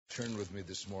Turn with me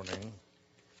this morning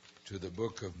to the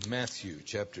book of Matthew,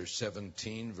 chapter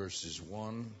 17, verses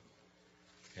 1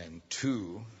 and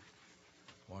 2.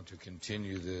 I want to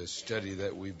continue the study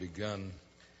that we've begun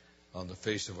on the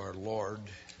face of our Lord.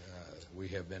 We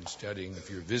have been studying,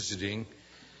 if you're visiting,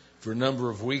 for a number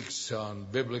of weeks on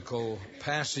biblical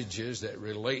passages that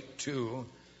relate to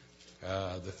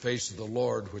the face of the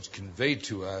Lord, which convey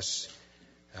to us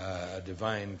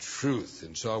divine truth.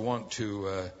 And so I want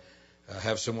to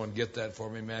have someone get that for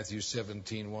me, Matthew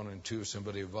 17, 1 and 2.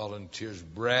 Somebody volunteers.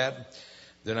 Brad.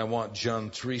 Then I want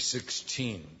John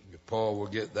 3:16. If Paul will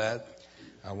get that.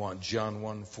 I want John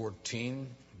 1:14.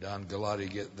 Don Galati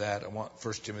get that. I want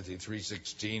 1 Timothy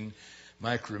 3:16.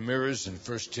 Mike Ramirez and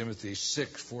 1 Timothy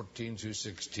 6:14 through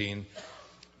 16.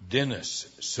 Dennis.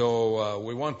 So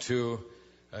we want to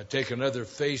take another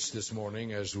face this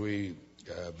morning as we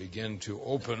begin to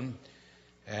open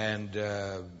and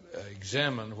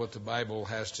examine what the Bible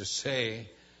has to say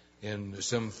in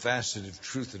some facet of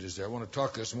truth that is there. I want to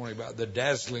talk this morning about the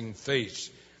dazzling face.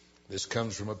 This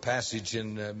comes from a passage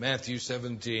in Matthew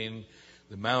 17,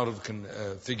 the Mount of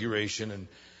Configuration. And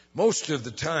most of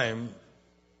the time,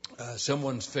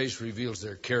 someone's face reveals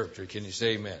their character. Can you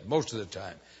say amen? Most of the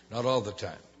time, not all the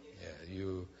time. Yeah,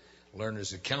 you learn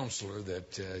as a counselor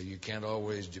that you can't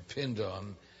always depend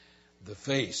on the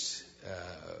face.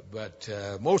 But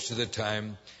most of the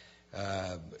time,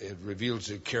 it reveals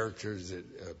the characters, that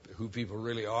who people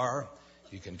really are.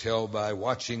 You can tell by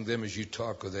watching them as you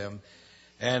talk with them.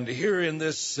 And here in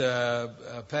this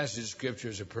passage of Scripture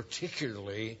is a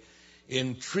particularly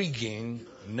intriguing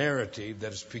narrative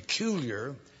that is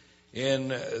peculiar in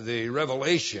the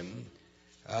revelation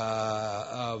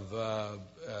of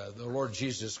the Lord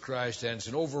Jesus Christ, and it's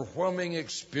an overwhelming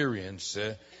experience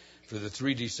for the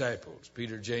three disciples.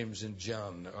 Peter, James, and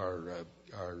John are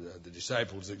the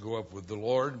disciples that go up with the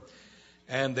Lord.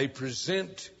 And they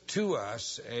present to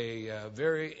us a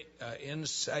very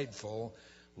insightful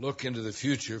look into the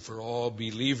future for all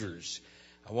believers.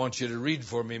 I want you to read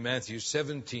for me Matthew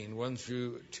 17, 1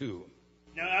 through 2.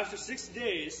 Now after 6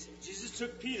 days, Jesus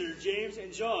took Peter, James,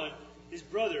 and John, his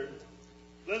brother,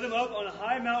 led them up on a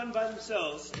high mountain by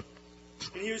themselves,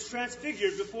 and he was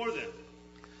transfigured before them.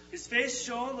 His face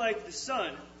shone like the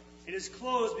sun, and his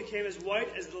clothes became as white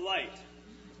as the light.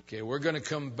 Okay, we're going to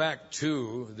come back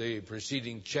to the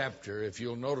preceding chapter. If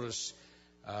you'll notice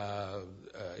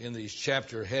in these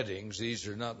chapter headings, these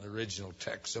are not in the original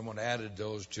text. Someone added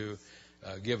those to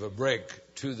give a break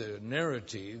to the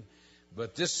narrative.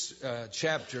 But this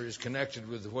chapter is connected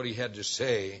with what he had to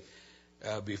say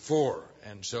before.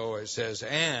 And so it says,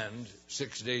 and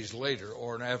 6 days later,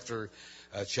 or after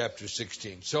chapter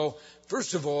 16. So,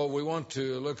 first of all, we want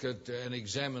to look at and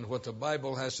examine what the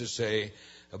Bible has to say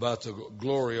about the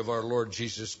glory of our Lord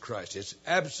Jesus Christ. It's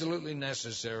absolutely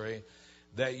necessary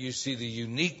that you see the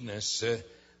uniqueness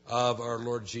of our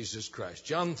Lord Jesus Christ.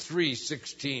 John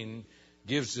 3:16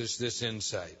 gives us this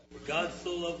insight. For God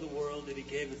so loved the world that he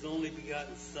gave his only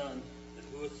begotten Son, that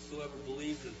whosoever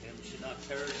believes in him should not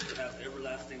perish but have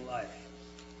everlasting life.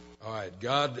 All right,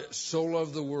 God so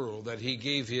loved the world that he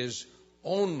gave his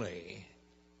only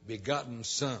begotten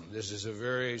Son. This is a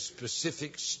very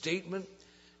specific statement.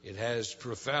 It has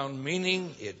profound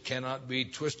meaning. It cannot be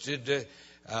twisted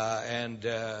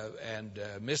and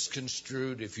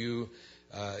misconstrued if you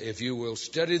will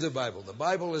study the Bible. The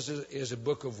Bible is a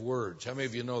book of words. How many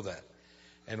of you know that?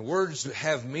 And words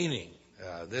have meaning.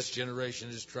 This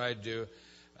generation has tried to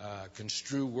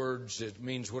construe words. It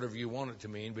means whatever you want it to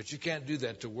mean, but you can't do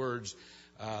that to words.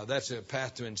 That's a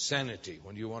path to insanity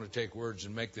when you want to take words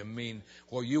and make them mean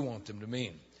what you want them to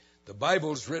mean. The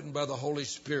Bible is written by the Holy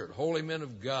Spirit. Holy men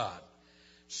of God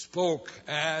spoke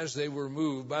as they were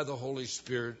moved by the Holy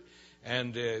Spirit.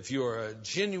 And if you are a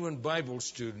genuine Bible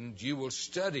student, you will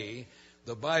study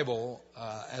the Bible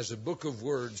as a book of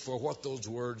words for what those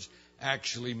words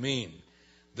actually mean.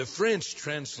 The French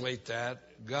translate that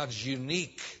God's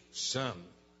unique Son.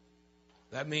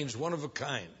 That means one of a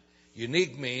kind.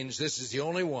 Unique means this is the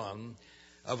only one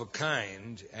of a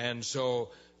kind. And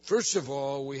so, first of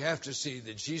all, we have to see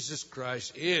that Jesus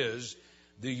Christ is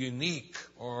the unique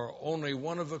or only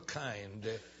one of a kind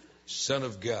Son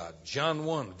of God. John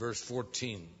 1, verse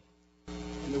 14.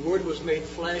 And the Word was made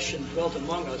flesh and dwelt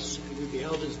among us, and we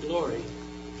beheld his glory.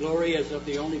 Glory as of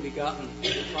the only begotten of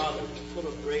the Father, full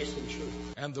of grace and truth.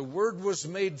 And the Word was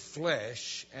made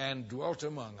flesh and dwelt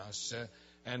among us,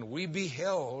 and we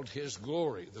beheld his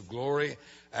glory, the glory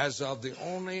as of the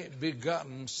only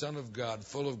begotten Son of God,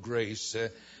 full of grace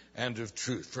and of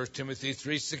truth. 1 Timothy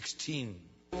 3:16.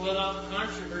 Without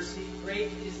controversy,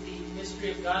 great is the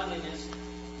mystery of godliness.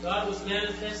 God was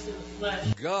manifest in the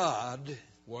flesh. God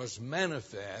was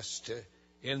manifest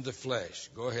in the flesh.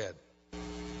 Go ahead.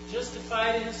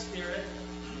 Justified in the Spirit,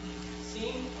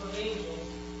 seen of angels,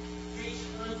 preached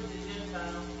unto the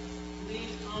Gentiles,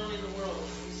 believed on in the world,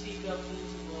 received up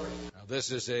into glory. Now,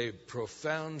 this is a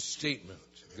profound statement.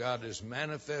 God is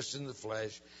manifest in the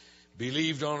flesh,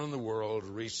 believed on in the world,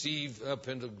 received up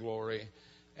into glory.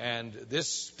 And this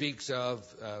speaks of,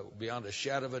 beyond a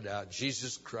shadow of a doubt,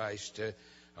 Jesus Christ,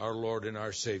 our Lord and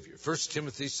our Savior. 1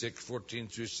 Timothy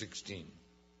 6:14 through 16.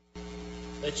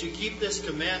 That you keep this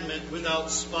commandment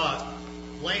without spot,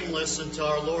 blameless until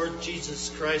our Lord Jesus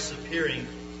Christ's appearing,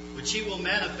 which he will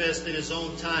manifest in his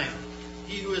own time.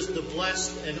 He who is the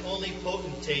blessed and only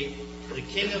potentate, the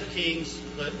King of kings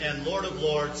and Lord of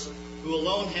lords, who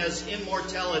alone has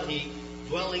immortality,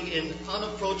 dwelling in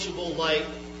unapproachable light,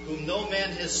 whom no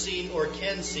man has seen or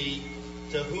can see,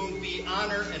 to whom be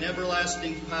honor and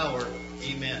everlasting power.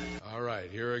 Amen. All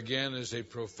right, here again is a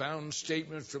profound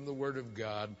statement from the Word of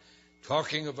God,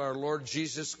 talking of our Lord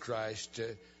Jesus Christ,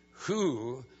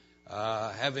 who,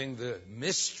 having the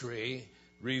mystery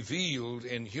revealed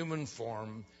in human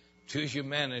form to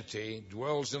humanity,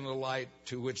 dwells in a light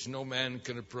to which no man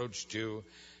can approach to,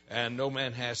 and no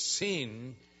man has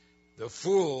seen the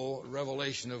full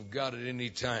revelation of God at any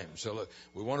time. So look,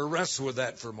 we want to wrestle with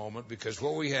that for a moment, because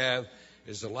what we have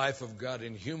is the life of God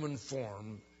in human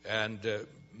form and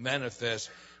manifest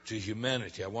to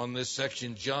humanity. I want this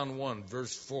section, John 1,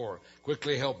 verse 4.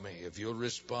 Quickly help me if you'll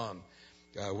respond,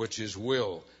 which is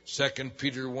will. 2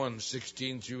 Peter 1,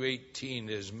 16 through 18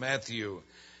 is Matthew.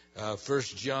 1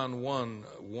 John 1,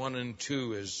 1 and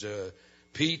 2 is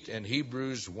Pete, and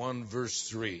Hebrews 1, verse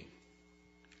 3.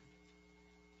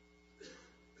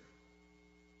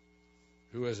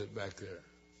 Who is it back there?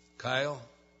 Kyle?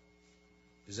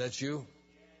 Is that you?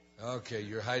 Okay,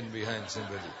 you're hiding behind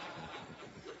somebody.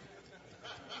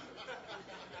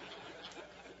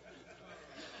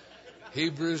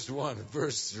 Hebrews 1,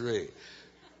 verse 3.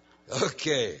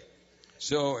 Okay,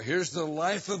 so here's the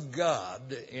life of God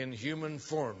in human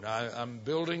form. Now, I'm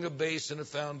building a base and a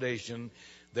foundation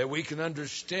that we can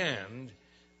understand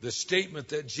the statement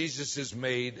that Jesus has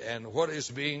made and what is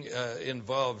being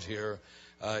involved here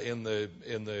in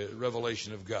the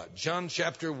revelation of God. John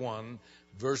chapter 1,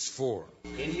 verse 4.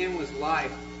 In him was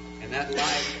life, and that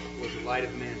life was the light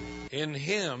of men. In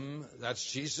him,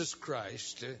 that's Jesus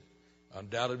Christ.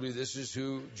 Undoubtedly, this is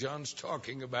who John's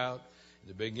talking about. In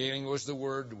the beginning was the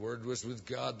Word was with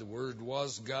God, the Word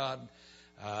was God,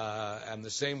 and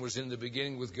the same was in the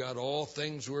beginning with God. All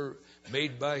things were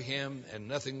made by him, and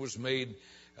nothing was made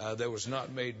that was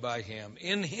not made by him.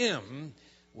 In him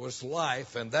was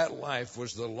life, and that life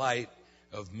was the light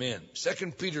of men.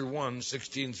 2 Peter 1,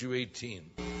 16 through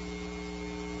 18.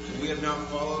 We have now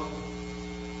followed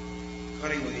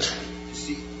cunningly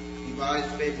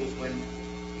devised fables when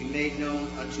he made known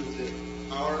unto the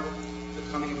power the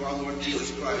coming of our Lord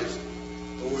Jesus Christ,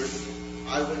 who were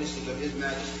eyewitnesses of his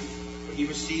majesty. For he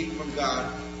received from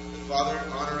God the Father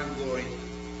honor and glory,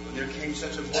 when there came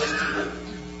such a voice to him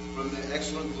from the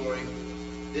excellent glory,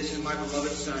 This is my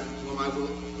beloved Son, whom I am and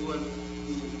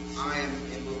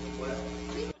will well.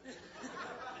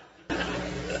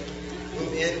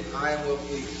 Whom in I am well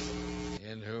pleased.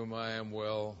 In whom I am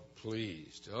well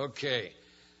pleased. Okay,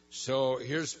 so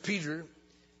here's Peter.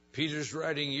 Peter's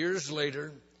writing years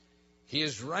later. He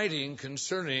is writing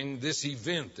concerning this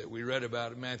event that we read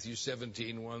about in Matthew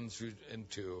 17, 1 through and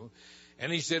 2.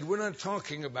 And he said, we're not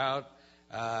talking about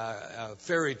a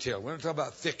fairy tale. We're not talking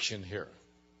about fiction here.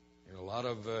 You know, a lot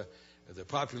of the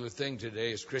popular thing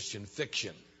today is Christian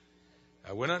fiction.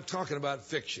 We're not talking about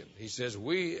fiction. He says,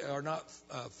 we are not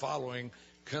following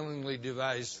cunningly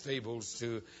devised fables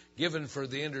given for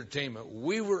the entertainment.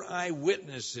 We were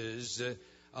eyewitnesses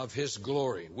of his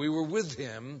glory. We were with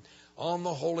him on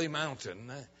the holy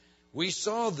mountain. We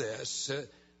saw this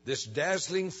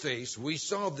dazzling face. We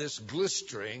saw this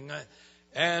glistering.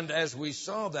 And as we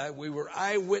saw that, we were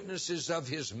eyewitnesses of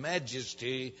his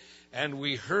majesty. And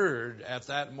we heard at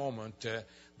that moment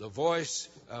the voice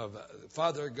of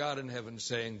Father God in heaven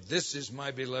saying, this is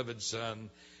my beloved Son,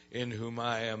 in whom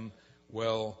I am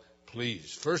well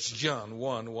pleased. 1 John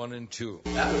 1, 1 and 2.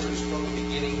 That which was from the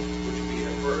beginning, which we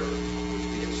have heard, which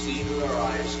we have seen with our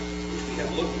eyes, which we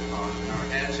have looked upon, and our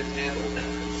hands have handled,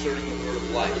 concerning the word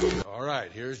of life. All right,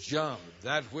 here's John.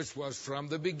 That which was from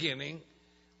the beginning,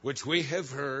 which we have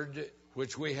heard,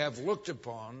 which we have looked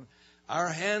upon, our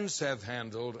hands have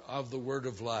handled of the word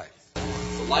of life.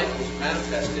 The life was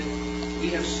manifested. We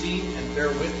have seen and bear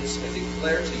witness and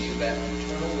declare to you that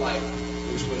eternal life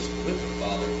which was with the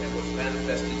Father and was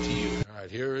manifested to you. All right,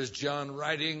 here is John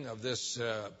writing of this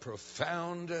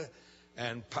profound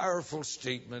and powerful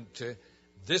statement.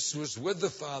 This was with the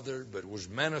Father, but was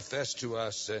manifest to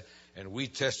us, and we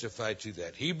testify to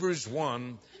that. Hebrews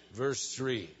 1, verse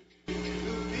 3. Who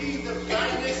being the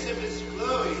brightness of his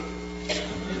glory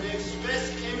and the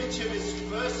express image of his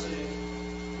person,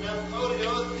 and upholding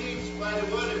all things by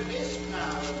the word of his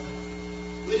power,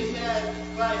 when he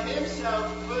had by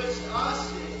himself purged our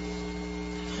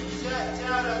sins, sat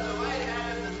down on the right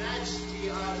hand of the Majesty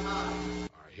on high.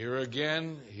 Here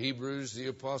again, Hebrews, the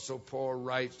Apostle Paul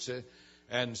writes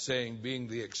and saying, being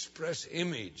the express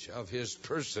image of his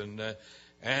person,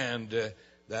 and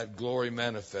that glory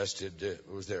manifested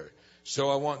was there.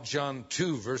 So I want John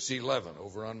 2, verse 11,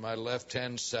 over on my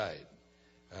left-hand side,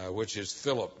 which is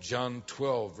Philip. John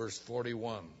 12, verse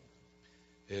 41.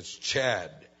 It's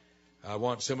Chad. I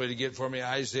want somebody to get for me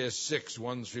Isaiah 6,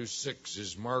 1 through 6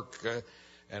 is Mark,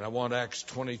 and I want Acts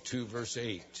 22, verse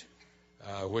 8,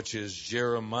 which is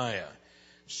Jeremiah.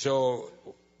 So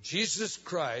Jesus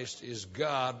Christ is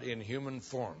God in human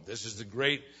form. This is the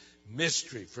great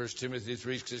mystery, 1 Timothy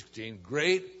 3:16.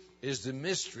 Great is the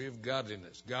mystery of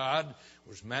godliness. God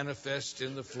was manifest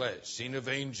in the flesh, seen of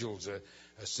angels,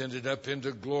 ascended up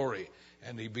into glory.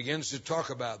 And he begins to talk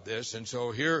about this. And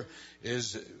so here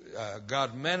is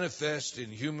God manifest in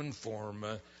human form.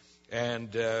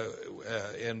 And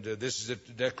this is a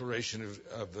declaration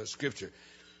of Scripture.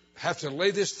 Have to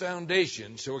lay this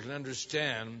foundation so we can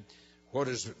understand what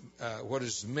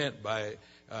is meant by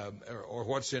or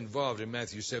what's involved in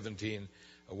Matthew 17,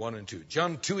 1 and 2.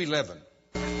 John 2:11.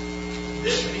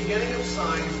 This beginning of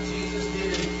signs Jesus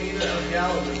did in Cana of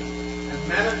Galilee, and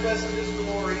manifested his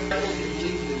glory, and believed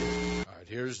in him. All right,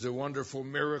 here's the wonderful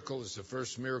miracle. It's the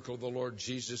first miracle of the Lord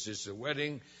Jesus. It's the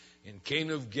wedding in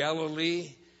Cana of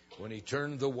Galilee when he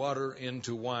turned the water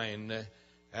into wine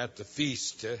at the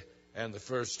feast and the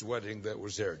first wedding that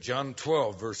was there. John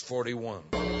 12, verse 41.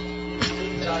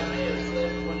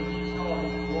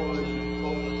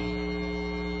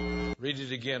 Read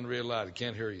it again real loud. I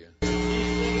can't hear you.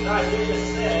 These things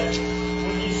Isaiah said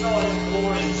when he saw his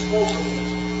glory and spoke of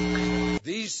him.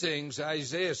 These things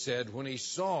Isaiah said when he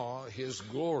saw his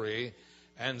glory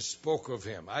and spoke of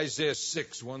him. Isaiah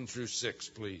 6, 1 through 6,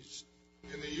 please.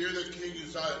 In the year that King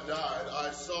Uzziah died,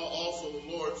 I saw also the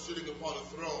Lord sitting upon a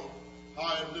throne,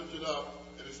 high and lifted up,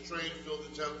 and his train filled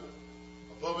the temple.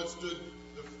 Above it stood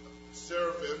the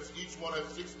seraphims, each one had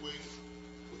 6 wings.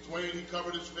 With twain he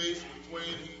covered his face, with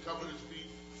twain he covered his feet,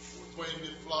 with twain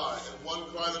did fly. And one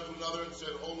cried unto another and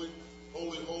said, Holy,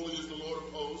 holy, holy is the Lord of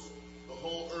hosts. The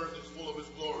whole earth is full of his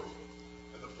glory.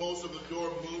 And the posts of the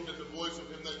door moved at the voice of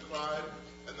him that cried,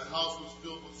 and the house was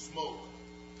filled with smoke.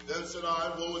 Then said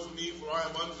I, Woe is me, for I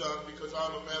am undone, because I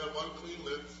am a man of unclean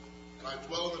lips, and I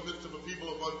dwell in the midst of a people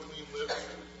of unclean lips.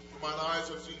 For mine eyes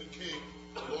have seen the King,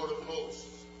 the Lord of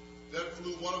hosts. Then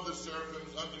flew one of the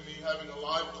seraphims unto me, having a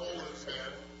live coal in his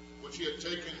hand, which he had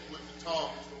taken with the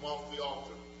tongs from off the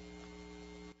altar.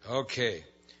 Okay,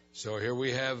 so here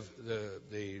we have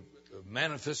the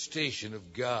manifestation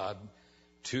of God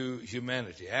to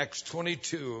humanity. Acts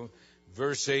 22,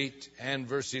 verse 8 and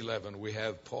verse 11, we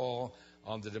have Paul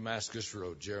on the Damascus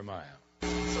Road, Jeremiah.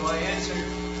 So I answered,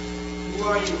 Who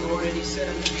are you, Lord? And he said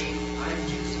unto me, I am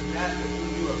Jesus of Nazareth,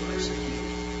 whom you are persecuting.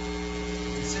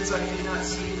 And since I could not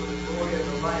see for the glory of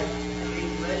the light, and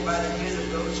being led by the hand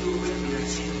of those who were with me, I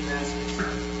came to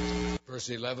Damascus. Verse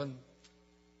 11.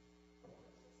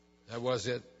 That was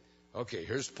it. Okay,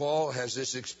 here's Paul has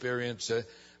this experience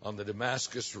on the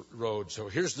Damascus Road. So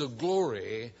here's the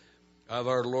glory of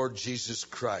our Lord Jesus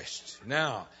Christ.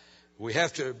 Now, we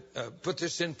have to put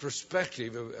this in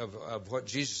perspective of what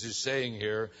Jesus is saying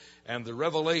here. And the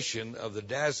revelation of the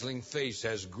dazzling face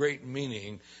has great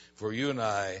meaning for you and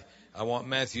I. I want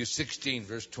Matthew 16,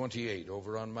 verse 28,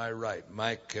 over on my right.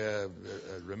 Mike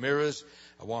Ramirez.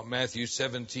 I want Matthew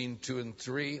 17, 2 and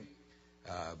 3.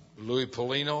 Louis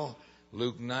Polino,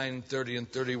 Luke 9, 30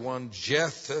 and 31.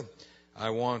 Jeff, I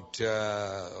want,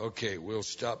 okay, we'll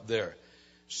stop there.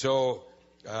 So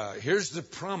here's the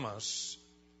promise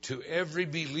to every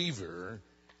believer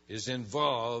is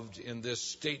involved in this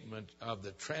statement of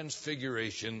the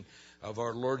transfiguration of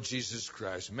our Lord Jesus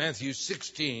Christ. Matthew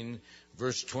 16,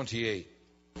 verse 28.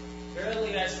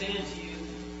 Verily I say unto you,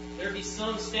 there be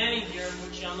some standing here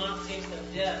which shall not taste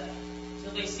of death,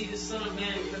 till they see the Son of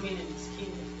Man coming in his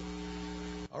kingdom.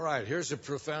 All right, here's a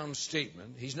profound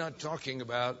statement. He's not talking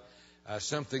about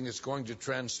something that's going to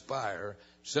transpire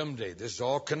someday. This is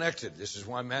all connected. This is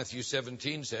why Matthew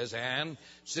 17 says, and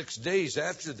 6 days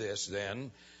after this,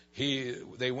 then,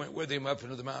 they went with him up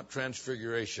into the Mount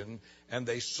Transfiguration, and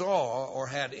they saw or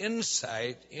had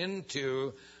insight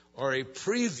into or a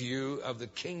preview of the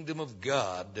kingdom of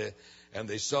God. and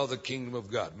they saw the kingdom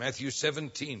of God. Matthew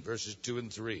 17, verses 2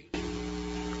 and 3.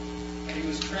 And he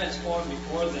was transformed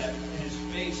before them, and his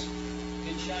face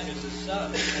did shine as the sun,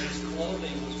 and his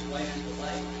clothing was white as the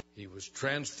light. He was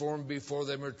transformed before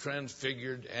them, or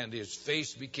transfigured, and his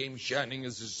face became shining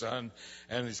as the sun,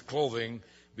 and his clothing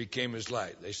became as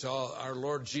light. They saw our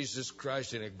Lord Jesus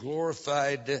Christ in a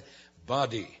glorified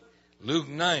body. Luke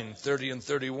 9, 30 and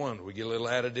 31. We get a little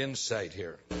added insight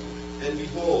here. And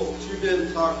behold, two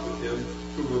men talked with him,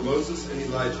 who were Moses and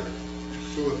Elijah,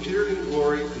 who appeared in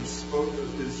glory and spoke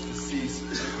of his decease,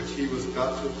 which he was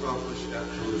about to accomplish at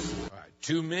Jerusalem. All right.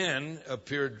 Two men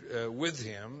appeared with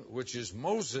him, which is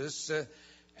Moses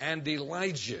and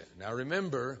Elijah. Now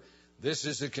remember, this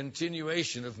is a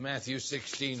continuation of Matthew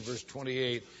 16, verse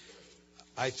 28.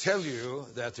 I tell you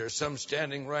that there's some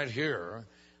standing right here.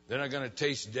 They're not going to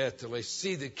taste death till they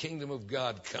see the kingdom of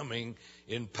God coming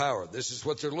in power. This is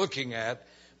what they're looking at.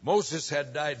 Moses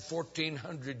had died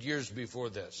 1,400 years before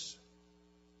this.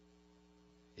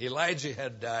 Elijah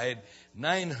had died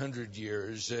 900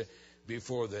 years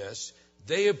before this.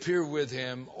 They appear with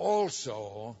him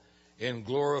also in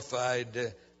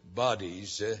glorified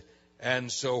bodies.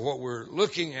 And so what we're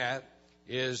looking at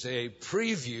is a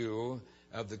preview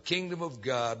of the kingdom of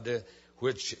God,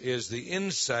 which is the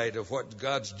insight of what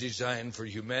God's design for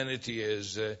humanity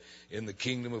is in the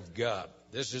kingdom of God.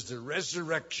 This is the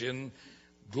resurrection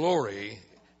glory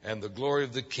and the glory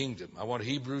of the kingdom. I want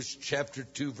Hebrews chapter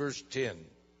 2, verse 10.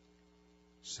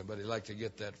 Somebody like to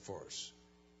get that for us?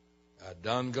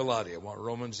 Don Galati. I want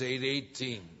Romans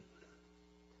 8:18.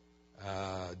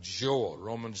 Joel,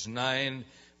 Romans 9,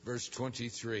 verse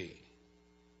 23.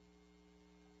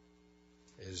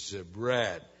 Is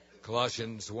Brad.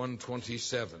 Colossians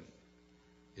 1:27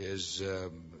 is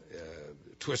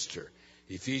Twister.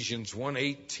 Ephesians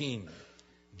 1:18,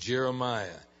 Jeremiah.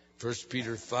 1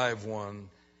 Peter 5:1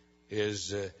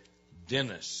 is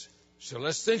Dennis. So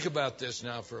let's think about this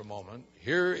now for a moment.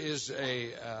 Here is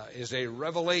a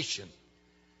revelation.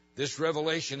 This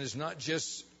revelation is not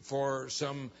just for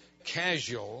some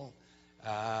casual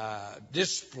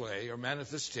display or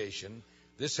manifestation.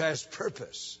 This has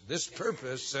purpose. This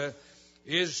purpose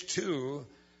is to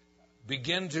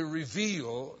begin to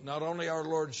reveal not only our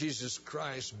Lord Jesus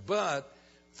Christ, but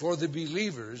for the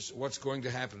believers, what's going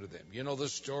to happen to them. You know the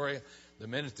story. The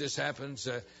minute this happens,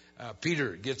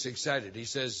 Peter gets excited. He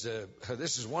says,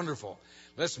 this is wonderful.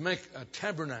 Let's make a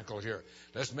tabernacle here.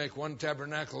 Let's make one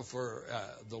tabernacle for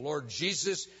the Lord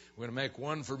Jesus. We're going to make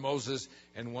one for Moses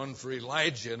and one for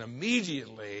Elijah. And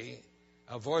immediately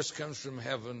a voice comes from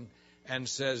heaven and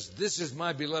says, this is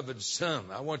my beloved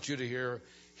Son. I want you to hear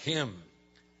him.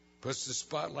 Puts the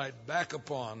spotlight back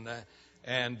upon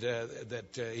and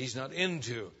that he's not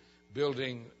into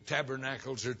building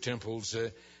tabernacles or temples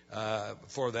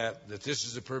for that this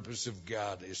is the purpose of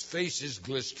God. His face is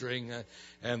glistering,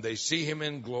 and they see him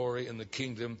in glory in the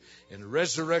kingdom, in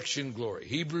resurrection glory.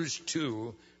 Hebrews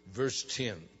 2, verse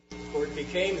 10. For it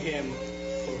became him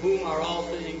for whom are all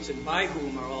things and by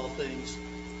whom are all things,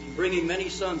 bringing many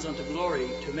sons unto glory,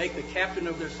 to make the captain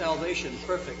of their salvation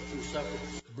perfect through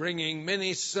sufferings. Bringing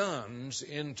many sons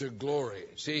into glory.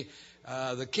 See,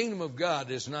 the kingdom of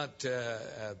God is not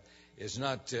a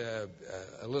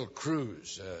little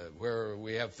cruise where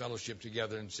we have fellowship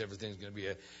together and everything's going to be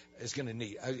it's going to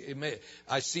neat.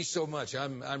 I see so much.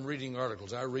 I'm reading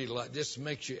articles. I read a lot. This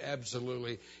makes you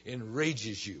absolutely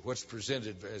enrages you. What's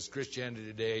presented as Christianity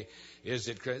today is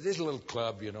that there's a little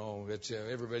club, you know. It's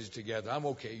everybody's together. I'm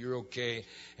okay. You're okay.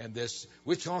 And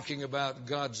we're talking about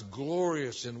God's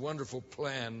glorious and wonderful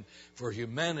plan for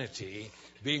humanity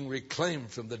being reclaimed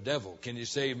from the devil. Can you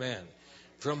say amen?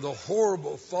 From the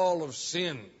horrible fall of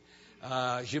sin,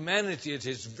 humanity at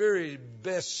its very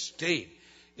best state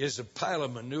is a pile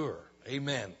of manure.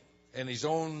 Amen. And his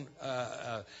own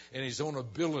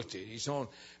ability, his own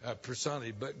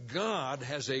personality. But God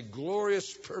has a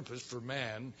glorious purpose for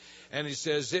man, and he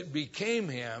says it became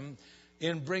him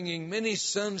in bringing many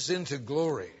sons into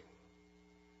glory.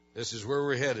 This is where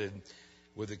we're headed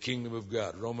with the kingdom of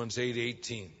God. Romans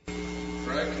 8:18.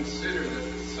 For I consider that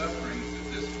the sufferings of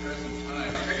this present time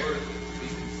are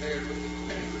worthy to be compared with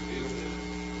the glory revealed in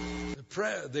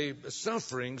us. The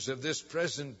sufferings of this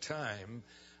present time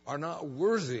are not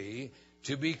worthy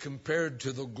to be compared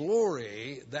to the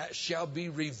glory that shall be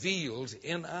revealed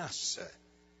in us.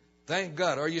 Thank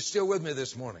God. Are you still with me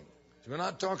this morning? We're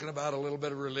not talking about a little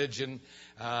bit of religion.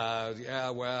 We're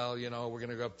going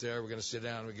to go up there. We're going to sit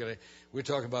down. We're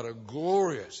talking about a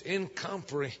glorious,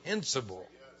 incomprehensible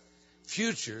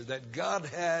future that God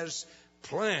has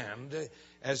planned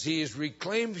as he has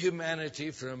reclaimed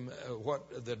humanity from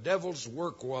what the devil's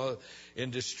work was in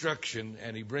destruction,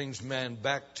 and he brings man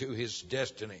back to his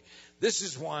destiny. This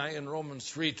is why in Romans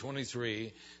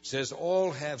 3:23 says,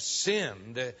 all have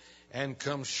sinned and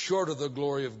come short of the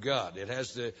glory of God. It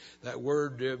has that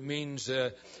word means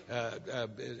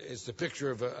it's the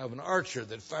picture of an archer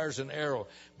that fires an arrow,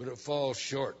 but it falls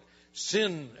short.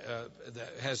 Sin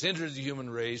that has entered the human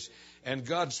race, and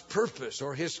God's purpose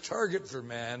or his target for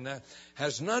man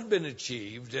has not been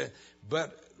achieved,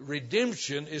 but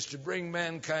redemption is to bring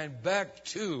mankind back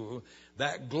to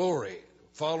that glory,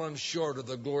 fallen short of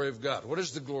the glory of God. What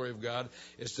is the glory of God?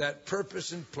 It's that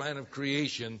purpose and plan of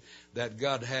creation that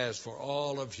God has for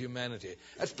all of humanity.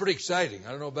 That's pretty exciting. I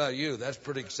don't know about you. That's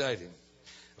pretty exciting.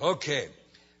 Okay.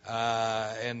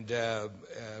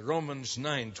 Romans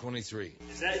 9:23.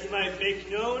 Is that he might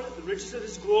make known the riches of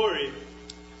his glory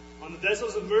on the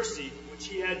vessels of mercy which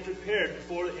he had prepared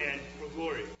beforehand for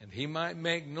glory. And he might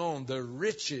make known the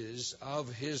riches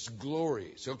of his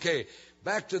glories. Okay,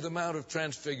 back to the Mount of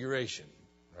Transfiguration.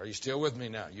 Are you still with me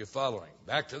now? You're following.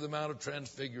 Back to the Mount of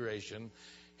Transfiguration.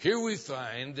 Here we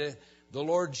find the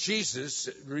Lord Jesus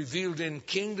revealed in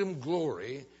kingdom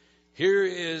glory. Here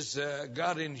is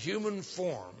God in human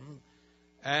form,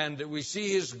 and we see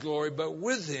his glory, but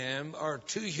with him are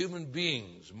two human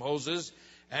beings, Moses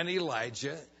and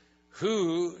Elijah,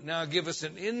 who now give us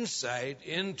an insight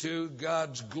into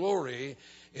God's glory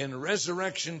in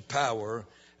resurrection power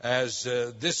as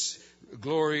this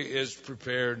glory is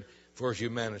prepared for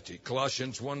humanity.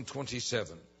 Colossians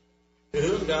 1:27. To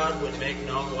whom God would make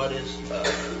known what is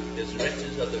his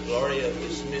riches of the glory of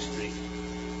his mystery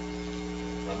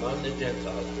among the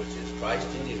Gentiles, which is Christ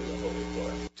in you, the hope of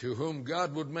glory. To whom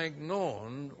God would make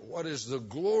known what is the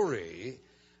glory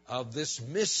of this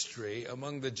mystery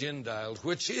among the Gentiles,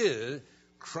 which is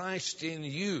Christ in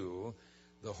you,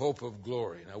 the hope of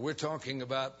glory. Now, we're talking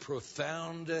about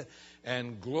profound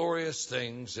and glorious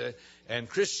things, and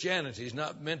Christianity is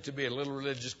not meant to be a little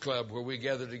religious club where we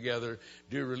gather together,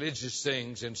 do religious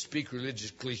things, and speak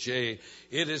religious cliche.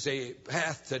 It is a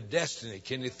path to destiny.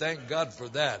 Can you thank God for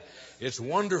that? It's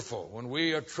wonderful when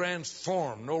we are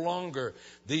transformed. No longer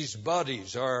these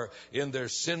bodies are in their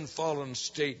sin-fallen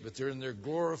state, but they're in their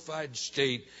glorified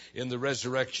state in the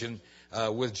resurrection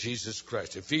with Jesus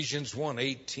Christ. Ephesians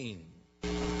 1:18.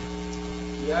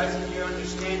 The eyes of your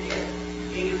understanding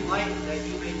being enlightened, that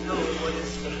you may know what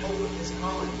is the hope of his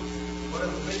calling, what are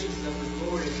the riches of the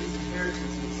glory of his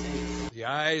inheritance in the saints. The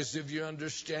eyes of your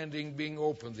understanding being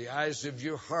opened, the eyes of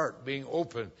your heart being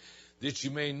opened, that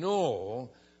you may know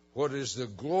what is the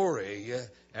glory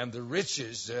and the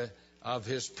riches of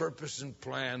his purpose and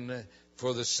plan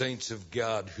for the saints of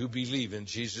God who believe in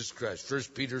Jesus Christ.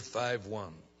 1 Peter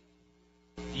 5:1.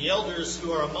 The elders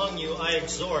who are among you I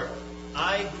exhort,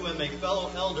 I who am a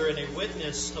fellow elder and a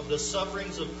witness of the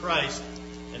sufferings of Christ,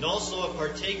 and also a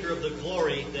partaker of the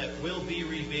glory that will be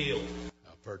revealed.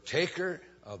 A partaker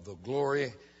of the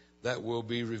glory that will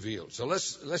be revealed. So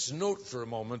let's note for a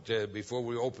moment before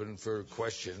we open for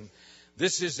question.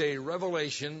 This is a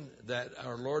revelation that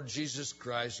our Lord Jesus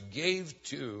Christ gave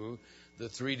to the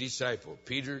three disciples,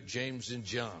 Peter, James, and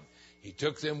John. He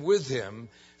took them with him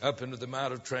up into the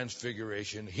Mount of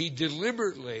Transfiguration. He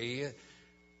deliberately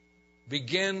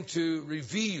began to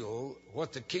reveal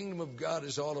what the kingdom of God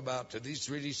is all about to these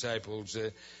three disciples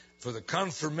for the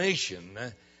confirmation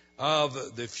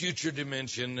of the future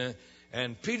dimension.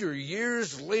 And Peter,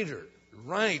 years later,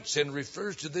 writes and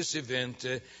refers to this event.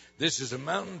 This is a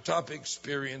mountaintop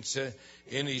experience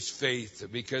in his faith,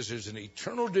 because there's an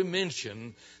eternal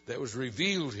dimension that was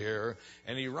revealed here.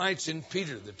 And he writes in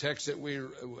Peter, the text that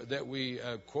we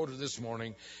quoted this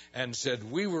morning, and said,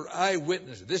 we were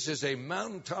eyewitnesses. This is a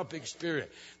mountaintop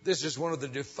experience. This is one of the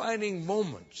defining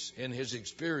moments in his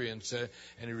experience. And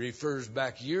he refers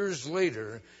back years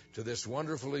later to this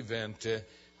wonderful event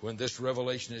when this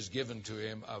revelation is given to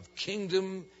him of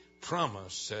kingdom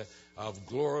promise of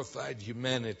glorified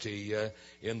humanity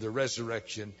in the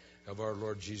resurrection of our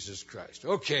Lord Jesus Christ.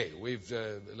 Okay,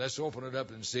 let's open it up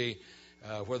and see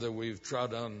whether we've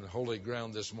trod on holy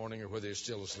ground this morning or whether you're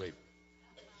still asleep.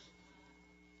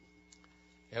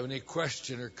 Have any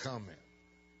question or comment?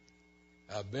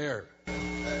 Bear.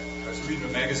 I was reading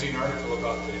a magazine article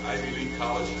about the Ivy League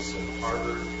colleges of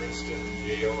Harvard, Princeton,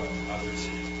 Yale, and others.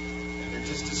 And they're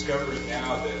just discovering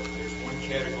now that there's one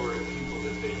category of people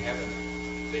that they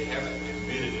haven't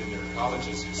admitted in their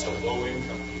colleges. It's the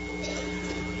low-income people,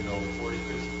 $40,000,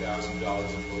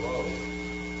 $50,000 and below.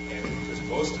 And because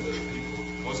most of the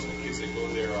kids that go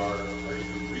there are either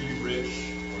really rich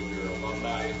or they're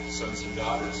alumni, sons and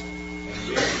daughters. And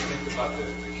we have to think about the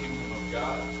kingdom of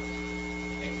God.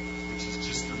 which is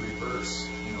just the reverse.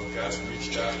 You know, God's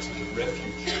reached out to the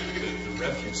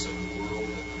refuse of the world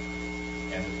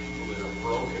and the people that are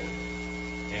broken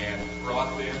and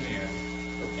brought them in.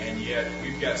 And yet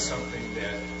we've got something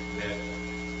that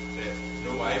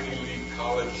no Ivy League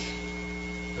college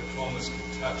diplomas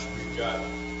can touch.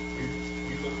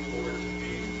 We look forward to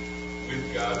being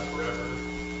with God forever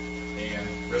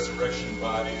and resurrection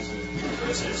bodies and the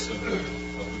presence of the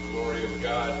glory of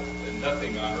God, and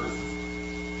nothing on earth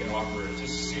can offer. It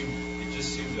just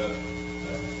seemed a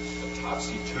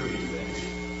topsy-turvy thing,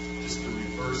 just the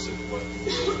reverse of what the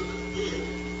world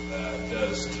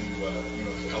does to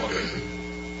elevate.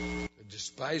 It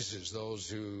despises those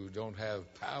who don't have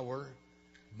power,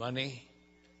 money,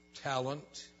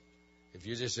 talent. If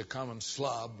you're just a common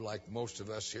slob like most of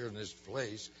us here in this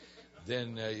place,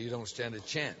 then you don't stand a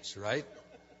chance, right?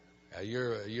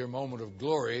 Your moment of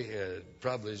glory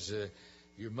probably is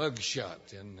your mug shot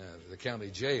in the county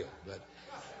jail.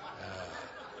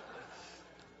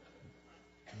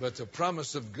 But the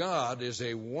promise of God is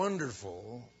a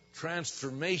wonderful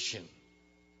transformation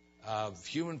of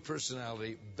human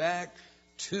personality back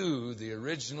to the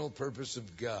original purpose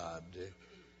of God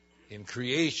in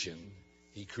creation.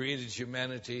 He created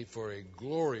humanity for a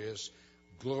glorious,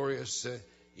 glorious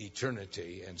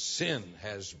eternity, and sin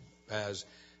has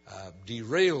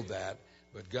derailed that.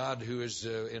 But God, who is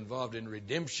involved in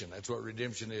redemption, that's what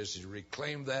redemption is to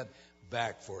reclaim that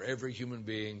back for every human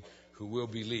being who will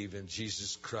believe in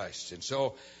Jesus Christ. And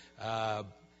so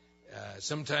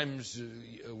sometimes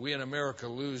we in America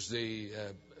lose the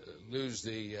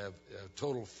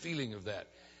total feeling of that,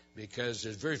 because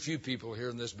there's very few people here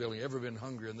in this building ever been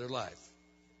hungry in their life,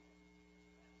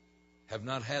 have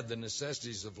not had the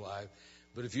necessities of life.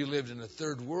 But if you lived in a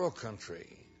third world country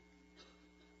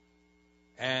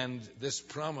and this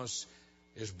promise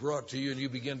is brought to you and you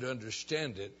begin to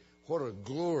understand it, what a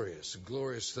glorious,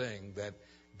 glorious thing that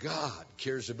God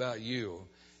cares about you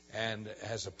and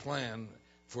has a plan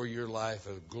for your life,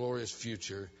 a glorious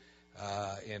future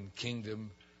in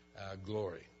kingdom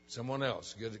glory. Someone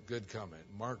else, good comment.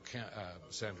 Mark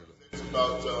Sanderlin. It's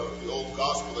about the old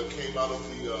gospel that came out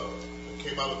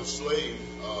of the slave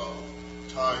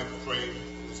time frame.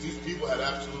 These people had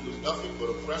absolutely nothing but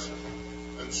oppression,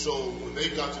 and so when they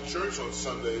got to church on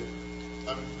Sunday,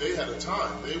 I mean, they had a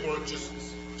time. They weren't just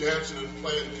dancing and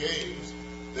playing games.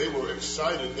 They were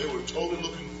excited. They were totally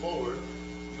looking forward,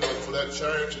 for that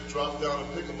chariot to drop down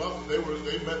and pick them up. They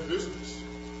meant business,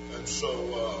 and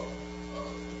so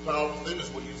the powerful thing is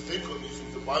when you think on these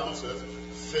things. The Bible says,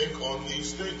 think on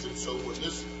these things, and so when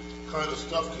this kind of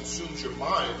stuff consumes your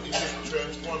mind, it just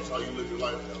transforms how you live your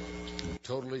life now.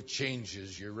 Totally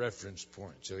changes your reference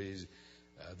point. So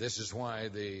this is why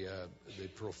the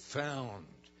profound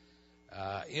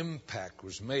impact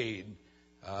was made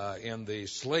in the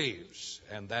slaves,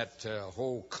 and that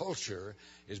whole culture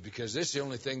is because this is the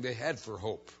only thing they had for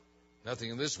hope. Nothing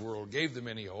in this world gave them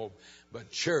any hope,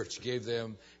 but church gave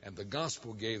them, and the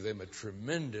gospel gave them a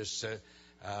tremendous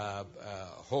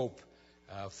hope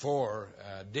for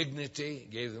dignity,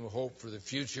 gave them hope for the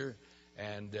future,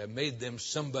 and made them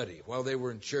somebody. While they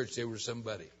were in church, they were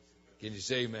somebody. Can you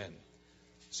say amen?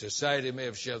 Society may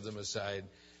have shoved them aside,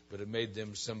 but it made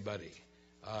them somebody.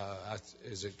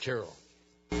 Is it Carol?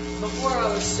 Before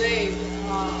I was saved,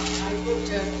 I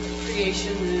looked at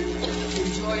creation and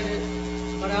enjoyed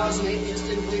it, but I was an atheist,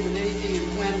 didn't believe in anything.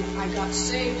 And when I got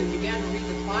saved and began to read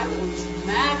the Bible and the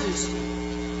majesty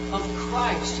of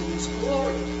Christ and His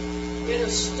glory, it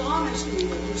astonished me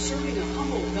that we're serving a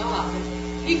humble God.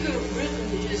 He could have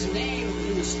written His name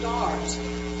in the stars.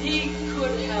 He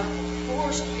could have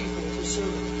forced people to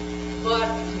serve Him. But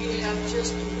we have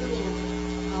just a little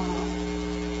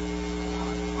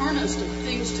earnest of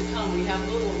things to come. We have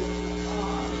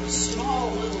small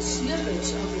little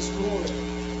snippets of His glory.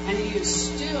 And He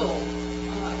is still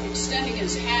extending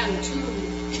His hand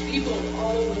to people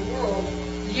all over the world.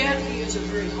 Yet He is a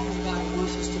very humble God. He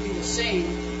wants us to be the same.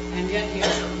 And yet He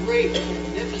has great,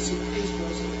 magnificent things for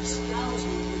us. It astounds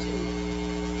me.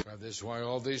 This is why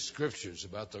all these scriptures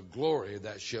about the glory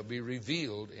that shall be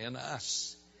revealed in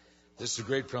us. This is a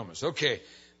great promise. Okay,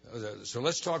 so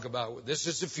let's talk about, this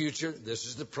is the future, this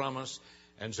is the promise,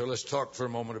 and so let's talk for a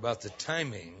moment about the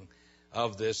timing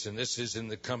of this, and this is in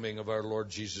the coming of our Lord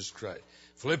Jesus Christ.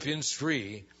 Philippians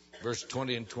 3, verse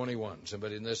 20 and 21.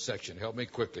 Somebody in this section, help me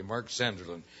quickly. Mark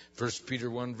Sanderlin. 1 Peter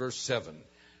 1, verse 7.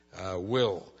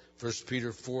 Will. 1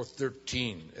 Peter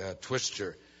 4:13.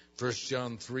 Twister. 1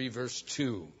 John 3, verse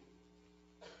 2.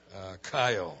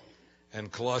 Kyle,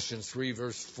 and Colossians 3,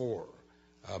 verse 4,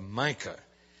 Micah.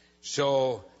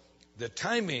 So the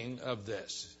timing of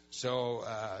this. So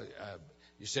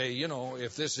You say,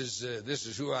 if this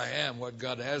is who I am, what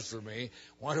God has for me,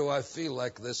 why do I feel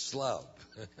like this slob?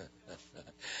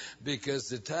 Because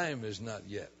the time is not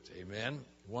yet. Amen.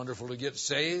 Wonderful to get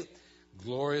saved.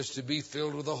 Glorious to be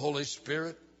filled with the Holy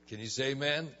Spirit. Can you say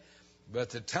amen?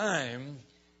 But the time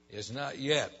is not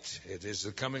yet. It is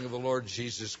the coming of the Lord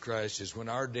Jesus Christ. Is when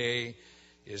our day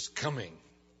is coming.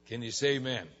 Can you say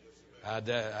amen?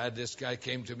 This guy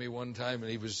came to me one time,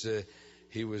 and he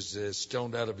was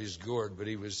stoned out of his gourd, but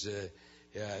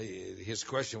his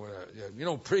question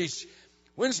was, priest,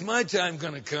 when's my time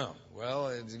going to come? Well,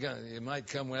 it might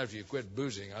come after you quit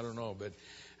boozing. I don't know, but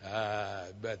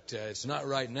it's not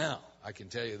right now. I can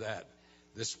tell you that.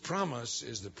 This promise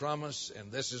is the promise,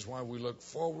 and this is why we look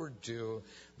forward to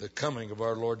the coming of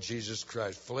our Lord Jesus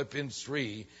Christ. Philippians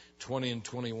 3:20 and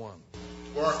 21.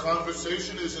 For our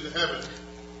conversation is in heaven,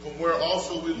 from where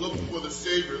also we look for the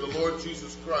Savior, the Lord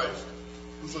Jesus Christ,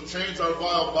 who shall change our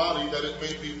vile body, that it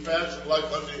may be fashioned like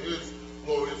unto his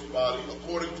glorious body,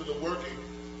 according to the working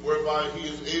whereby he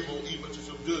is able even to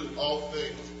subdue all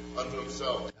things unto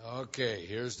himself. Okay,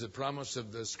 here's the promise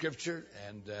of the Scripture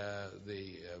and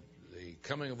the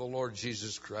coming of the Lord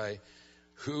Jesus Christ,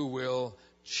 who will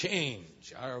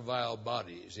change our vile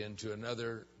bodies into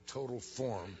another total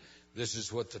form. This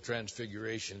is what the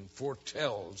Transfiguration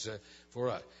foretells for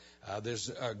us. There's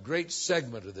a great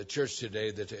segment of the church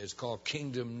today that is called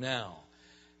Kingdom Now.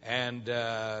 And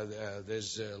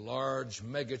there's large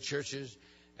mega churches,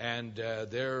 and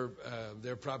their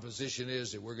proposition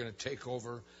is that we're going to take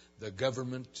over the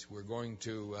government. We're going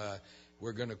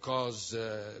to cause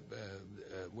the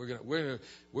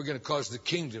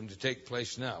kingdom to take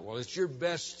place now. Well, it's your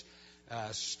best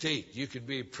state. You could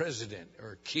be president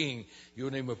or king.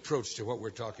 Your name approach to what we're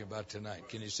talking about tonight.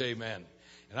 Can you say amen?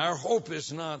 And our hope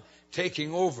is not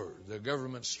taking over the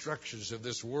government structures of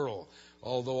this world,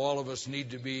 although all of us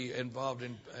need to be involved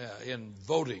in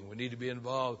voting. We need to be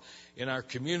involved in our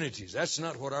communities. That's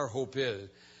not what our hope is,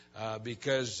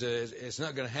 because it's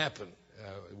not going to happen.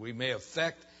 We may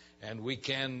affect, and we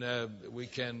can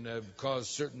cause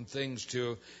certain things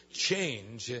to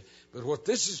change. But what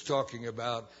this is talking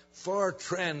about far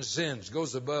transcends,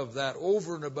 goes above that,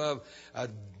 over and above 1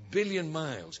 billion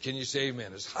miles. Can you say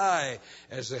amen? As high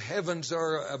as the heavens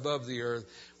are above the earth,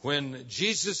 when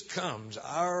Jesus comes,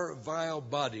 our vile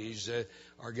bodies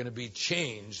are going to be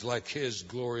changed like his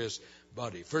glorious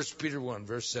body. 1 Peter 1,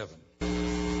 verse 7.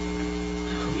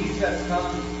 These have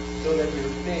come so that your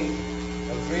faith,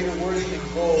 of greater worth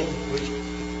than gold, which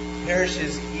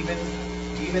perishes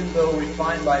even though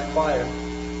refined by fire,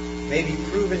 may be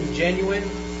proven genuine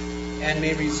and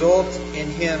may result in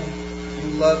him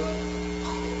who love.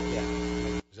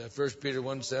 Is that 1 Peter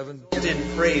 1, 7?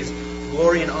 In praise,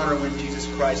 glory, and honor when Jesus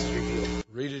Christ is revealed.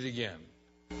 Read it again.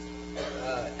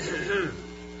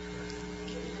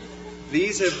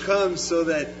 These have come so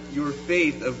that your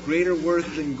faith, of greater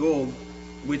worth than gold,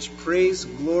 which praise,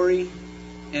 glory,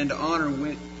 and honor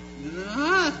when...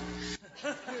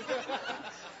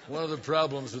 One of the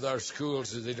problems with our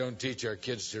schools is they don't teach our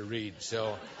kids to read.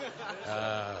 So,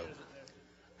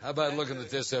 how about looking at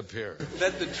this up here?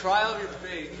 That the trial of your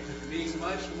faith, being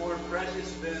much more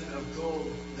precious than of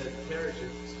gold that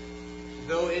perishes,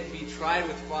 though it be tried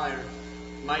with fire,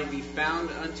 might be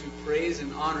found unto praise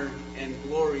and honor and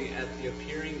glory at the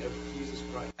appearing of Jesus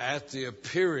Christ. At the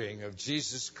appearing of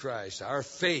Jesus Christ, our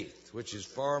faith, which is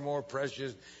far more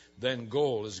precious than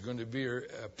gold, is going to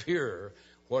appear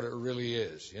what it really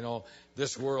is. You know,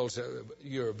 this world's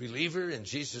you're a believer in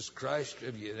Jesus Christ,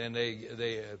 and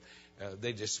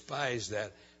they despise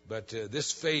that. But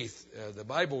this faith, the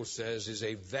Bible says, is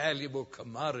a valuable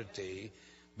commodity.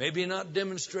 Maybe not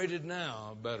demonstrated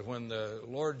now, but when the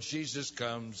Lord Jesus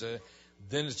comes,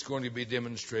 then it's going to be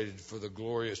demonstrated for the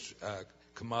glorious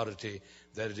commodity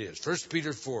that it is. 1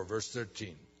 Peter 4, verse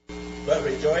 13. But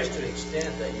rejoice to the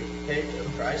extent that you partake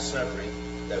of Christ's suffering,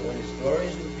 that when his glory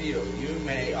is revealed, you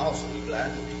may also be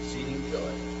glad with exceeding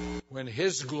joy. When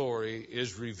his glory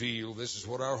is revealed, this is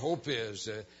what our hope is,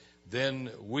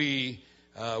 then we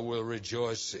will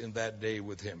rejoice in that day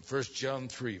with him. 1 John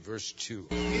 3, verse 2.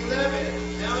 Beloved,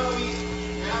 now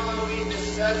are we the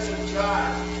sons of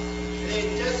God, and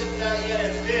it doesn't not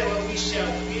yet appear what we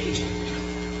shall be.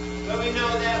 But we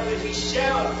know that when he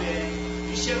shall appear,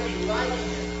 we shall be like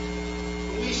him,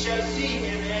 we shall see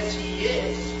him as he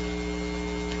is.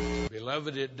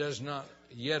 Beloved, it does not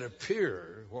yet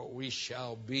appear what we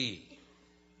shall be.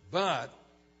 But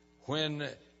when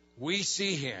we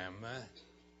see him,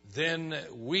 then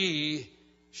we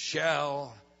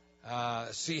shall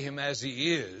see him as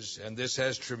he is, and this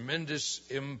has tremendous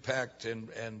impact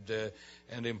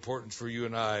and importance for you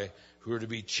and I who are to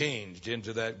be changed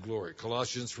into that glory.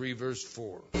 Colossians 3, verse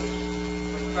 4.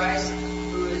 When Christ,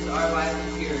 who is our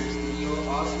life, appears, then you will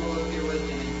also appear with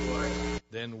him in glory.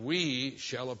 Then we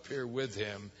shall appear with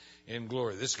him in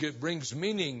glory. This brings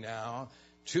meaning now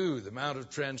to the Mount of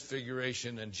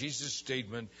Transfiguration and Jesus'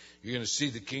 statement, you're going to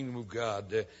see the kingdom of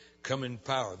God come in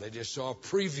power. They just saw a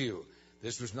preview.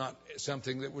 This was not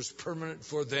something that was permanent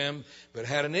for them, but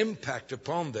had an impact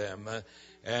upon them.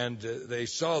 And they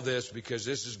saw this because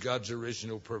this is God's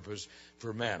original purpose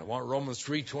for man. I want Romans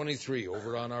 3:23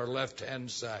 over on our left-hand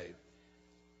side.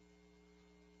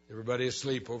 Everybody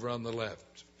asleep over on the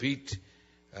left. Pete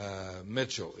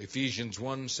Mitchell, Ephesians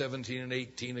 1:17 and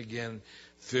 18 again.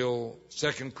 Phil,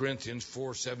 2 Corinthians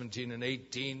 4:17 and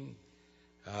 18.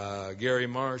 Gary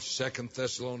Marsh, 2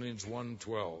 Thessalonians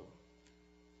 1:12.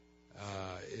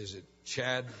 Is it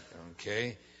Chad?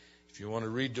 Okay. If you want to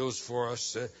read those for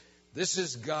us. This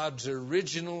is God's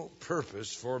original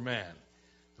purpose for man.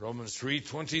 Romans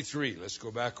 3:23. Let's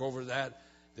go back over that.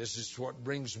 This is what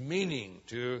brings meaning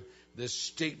to this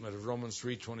statement of Romans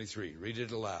 3:23. Read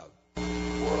it aloud.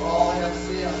 For all have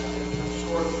sinned and come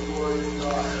short of the glory of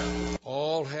God.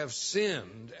 All have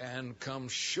sinned and come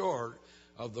short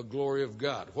of the glory of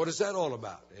God. What is that all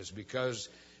about? It's because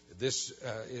this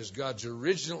is God's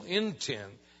original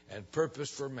intent and purpose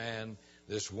for man,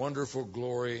 this wonderful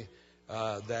glory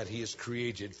that he has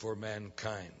created for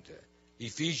mankind.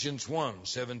 Ephesians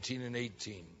 1:17 and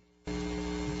 18.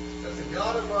 That the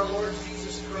God of our Lord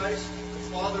Jesus Christ, the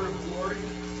Father of glory,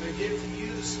 may give to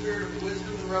you the spirit of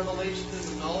wisdom and revelation and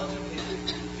the knowledge of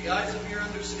him, the eyes of your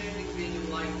understanding being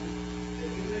enlightened, that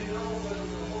you may know what is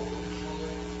the hope of his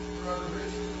calling, for our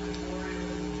riches and the glory of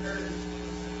his inheritance.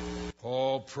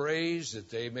 Paul prays that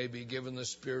they may be given the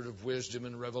spirit of wisdom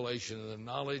and revelation and the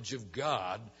knowledge of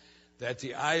God, that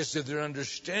the eyes of their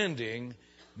understanding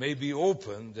may be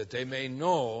opened, that they may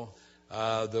know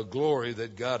the glory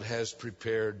that God has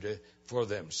prepared for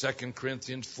them. 2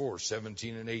 Corinthians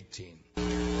 4:17 and 18.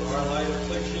 For our light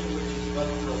affliction, which is but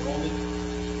for a moment,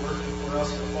 working for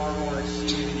us a far more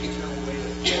exceeding and eternal weight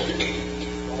of glory.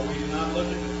 While we do not look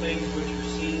at the things which are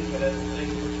seen, but at the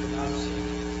things which are not seen.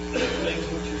 The things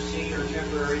which are seen are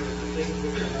temporary, but the things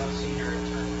which are not seen are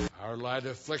eternal. Our light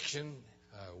affliction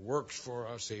works for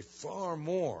us a far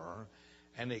more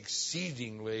and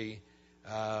exceedingly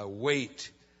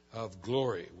weight of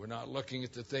glory. We're not looking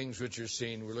at the things which are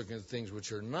seen. We're looking at the things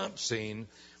which are not seen,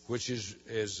 which is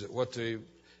what the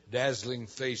dazzling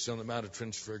face on the Mount of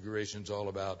Transfiguration is all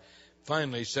about.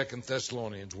 Finally, 2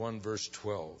 Thessalonians 1, verse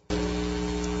 12. That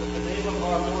the name of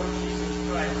our Lord Jesus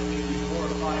Christ may be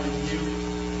glorified in you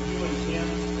and him,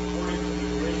 according to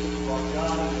the grace of our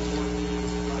God and the Lord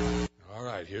Jesus Christ. All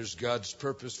right, here's God's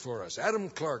purpose for us. Adam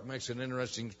Clark makes an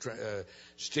interesting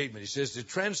statement. He says the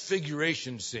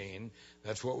transfiguration scene,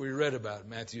 that's what we read about,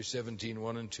 Matthew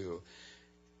 17:1 and 2,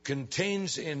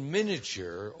 contains in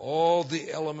miniature all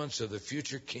the elements of the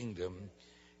future kingdom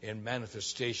in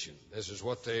manifestation. This is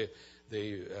what the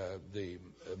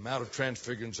Mount of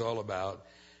Transfiguration is all about.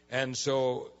 And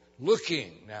so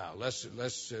looking now, let's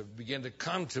begin to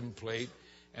contemplate,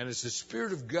 and it's the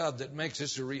Spirit of God that makes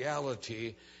this a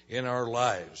reality in our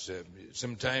lives.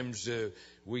 Sometimes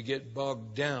we get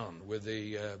bogged down with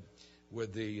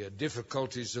the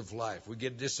difficulties of life. We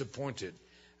get disappointed.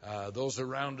 Those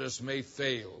around us may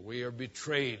fail. We are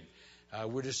betrayed.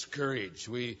 We're discouraged.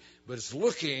 But it's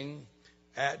looking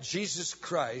at Jesus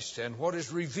Christ and what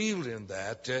is revealed in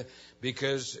that,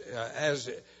 because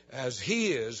as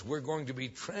He is, we're going to be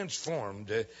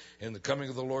transformed in the coming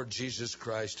of the Lord Jesus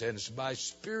Christ, and it's by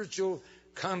spiritual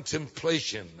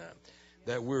contemplation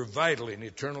that we're vitally and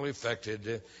eternally affected.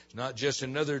 It's not just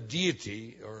another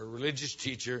deity or a religious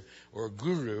teacher or a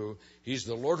guru. He's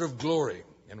the Lord of glory.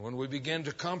 And when we begin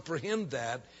to comprehend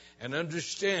that and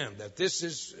understand that this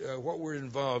is what we're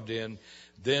involved in,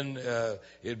 then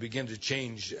it begins to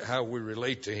change how we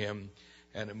relate to Him,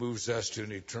 and it moves us to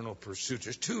an eternal pursuit.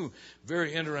 There's two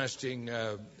very interesting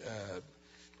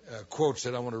quotes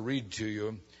that I want to read to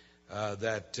you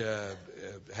that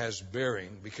has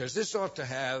bearing, because this ought to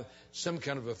have some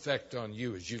kind of effect on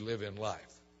you as you live in life.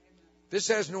 If this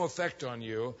has no effect on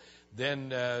you,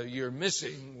 then you're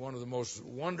missing one of the most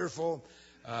wonderful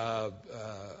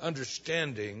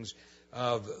understandings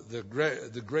of the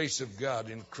grace of God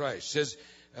in Christ. It says,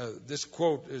 this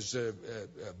quote is a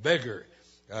beggar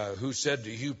who said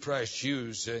to Hugh Price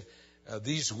Hughes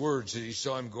these words as he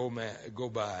saw him go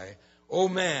by. "O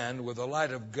man, with the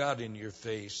light of God in your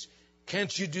face,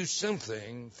 can't you do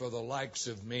something for the likes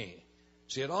of me?"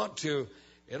 See, it ought to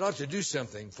it ought to do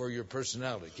something for your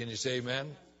personality. Can you say amen?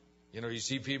 You know, you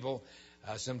see people,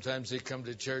 sometimes they come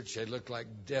to church, they look like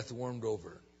death warmed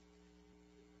over.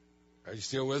 Are you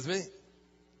still with me?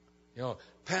 You know,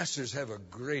 pastors have a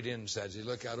great insight. You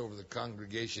look out over the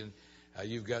congregation,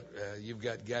 you've got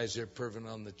guys there perving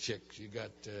on the chicks. You've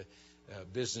got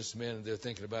businessmen, and they're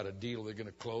thinking about a deal they're going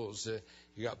to close.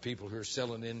 You got people who are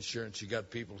selling insurance. You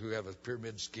got people who have a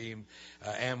pyramid scheme,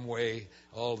 Amway.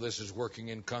 All this is working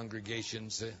in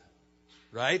congregations,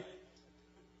 right?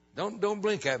 Don't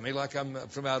blink at me like I'm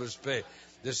from outer space.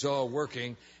 This is all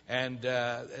working, and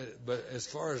but as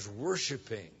far as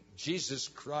worshiping Jesus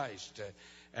Christ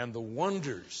and the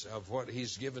wonders of what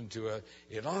He's given to us,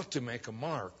 it ought to make a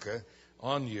mark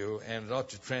on you, and it ought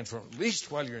to transform. At least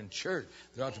while you're in church,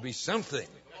 there ought to be something.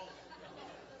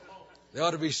 There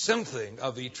ought to be something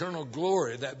of eternal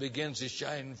glory that begins to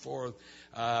shine forth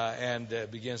and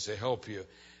begins to help you.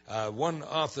 One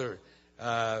author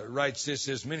writes this,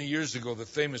 says, many years ago, the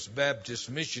famous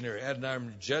Baptist missionary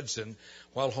Adoniram Judson,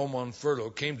 while home on furlough,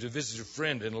 came to visit a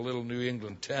friend in a little New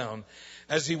England town.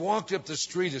 As he walked up the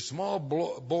street, a small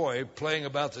boy playing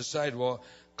about the sidewalk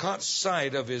caught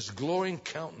sight of his glowing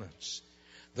countenance.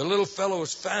 The little fellow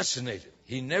was fascinated.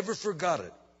 He never forgot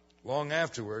it. Long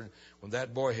afterward, when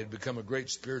that boy had become a great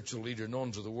spiritual leader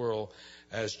known to the world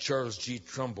as Charles G.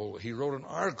 Trumbull, he wrote an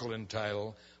article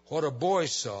entitled, What a Boy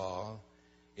Saw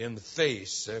in the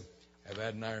Face of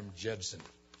Adoniram Judson.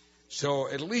 So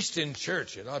at least in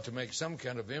church, it ought to make some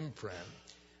kind of imprint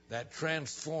that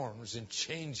transforms and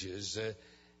changes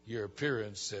your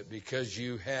appearance because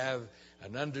you have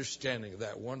an understanding of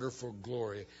that wonderful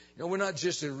glory. You know, we're not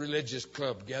just a religious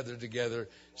club gathered together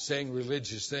saying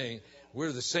religious things.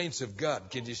 We're the saints of God.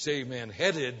 Can you say amen?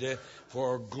 Headed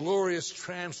for glorious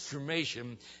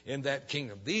transformation in that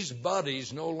kingdom. These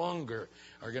bodies no longer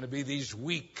are going to be these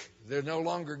weak. They're no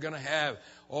longer going to have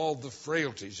all the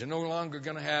frailties. They're no longer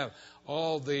going to have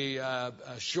all the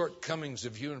shortcomings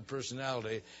of human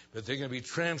personality, but they're going to be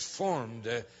transformed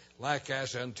like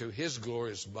as unto His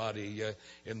glorious body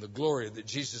in the glory that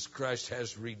Jesus Christ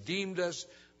has redeemed us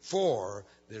for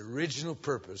the original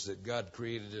purpose that God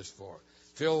created us for.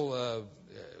 Phil,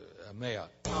 may I?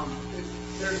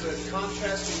 There's a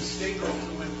contrasting statement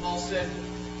when Paul said,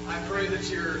 I pray that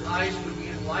your eyes would be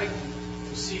enlightened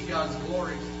to see God's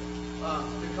glory.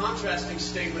 The contrasting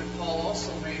statement Paul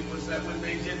also made was that when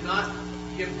they did not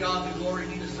give God the glory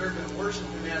He deserved and worship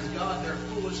Him as God, their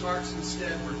foolish hearts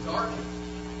instead were darkened.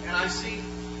 And I see,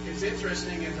 it's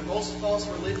interesting, in the most false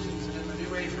religions and in the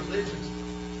New Age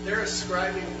religions, they're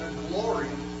ascribing a glory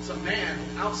to man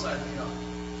outside of God.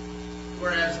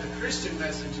 Whereas the Christian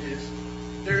message is,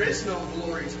 there is no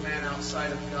glory to man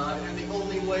outside of God, and the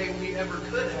only way we ever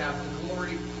could have the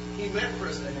glory He meant for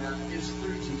us to have is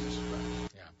through Jesus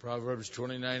Christ. Yeah, Proverbs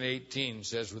 29:18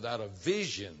 says, without a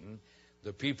vision,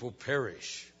 the people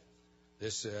perish.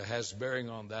 This has bearing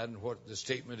on that, and what the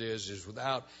statement is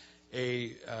without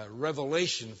a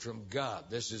revelation from God.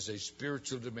 This is a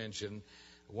spiritual dimension.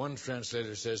 One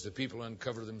translator says the people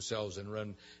uncover themselves and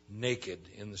run naked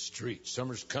in the streets.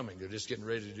 Summer's coming. They're just getting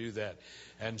ready to do that.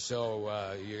 And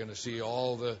so you're going to see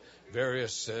all the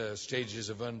various stages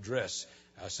of undress.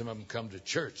 Some of them come to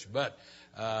church. But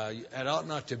it ought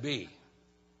not to be.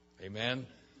 Amen?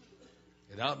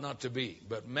 It ought not to be.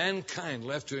 But mankind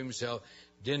left to himself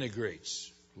denigrates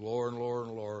lower and lower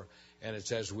and lower. And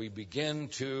it's as we begin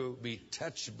to be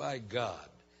touched by God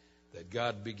that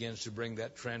God begins to bring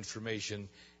that transformation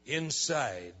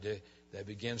inside that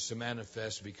begins to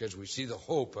manifest because we see the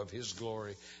hope of His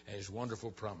glory and His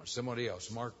wonderful promise. Somebody else,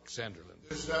 Mark Sanderlin.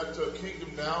 Is that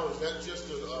kingdom now? Is that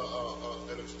just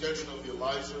an extension of the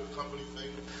Elijah company thing?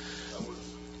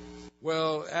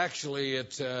 Well, actually,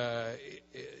 it's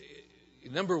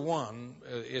number one.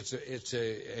 It's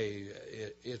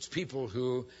people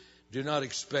who do not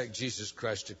expect Jesus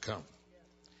Christ to come.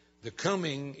 The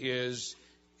coming is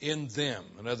in them.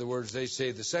 In other words, they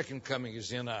say the second coming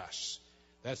is in us.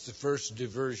 That's the first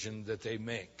diversion that they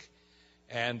make.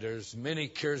 And there's many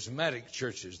charismatic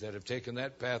churches that have taken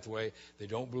that pathway. They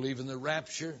don't believe in the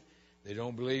rapture. They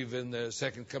don't believe in the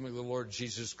second coming of the Lord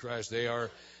Jesus Christ. They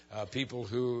are people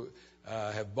who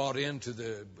have bought into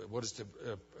the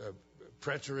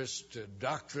preterist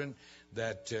doctrine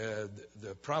that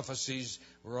the prophecies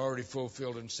were already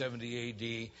fulfilled in 70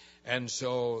 A.D. And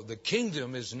so the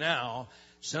kingdom is now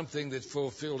something that's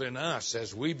fulfilled in us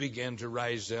as we begin to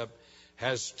rise up,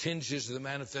 has tinges of the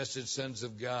manifested sons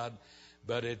of God,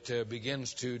 but it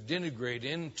begins to denigrate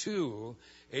into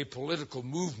a political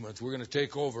movement. We're going to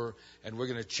take over and we're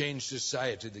going to change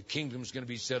society. The kingdom's going to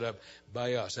be set up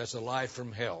by us. That's a lie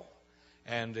from hell.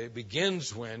 And it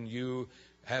begins when you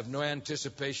have no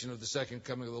anticipation of the second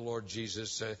coming of the Lord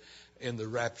Jesus in the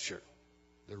rapture.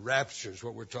 The rapture is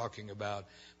what we're talking about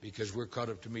because we're caught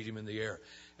up to meet him in the air.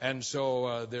 And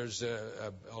so there's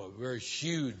a very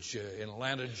huge, in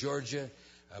Atlanta, Georgia,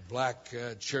 a black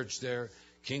church there.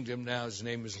 Kingdom Now, his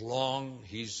name is Long.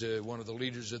 He's one of the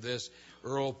leaders of this.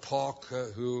 Earl Paulk,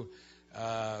 who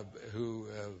had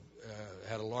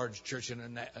a large church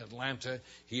in Atlanta.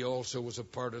 He also was a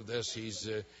part of this. He's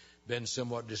been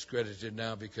somewhat discredited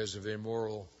now because of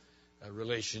immoral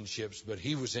relationships, but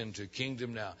he was into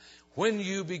Kingdom Now. When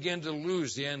you begin to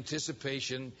lose the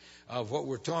anticipation of what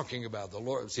we're talking about, the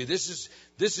Lord, see, this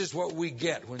is what we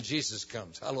get when Jesus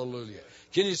comes. Hallelujah.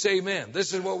 Can you say amen?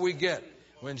 This is what we get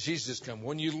when Jesus comes.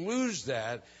 When you lose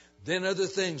that, then other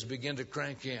things begin to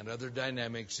crank in, other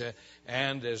dynamics.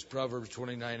 And as Proverbs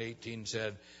 29:18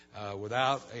 said,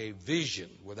 without a vision,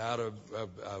 without a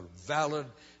valid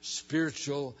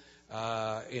spiritual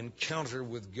encounter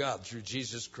with God through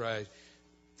Jesus Christ,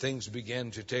 things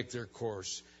begin to take their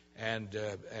course, and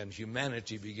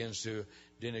humanity begins to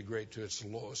denigrate to its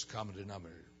lowest common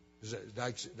denominator.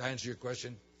 Did I answer your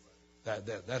question?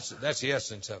 That's the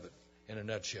essence of it in a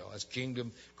nutshell. That's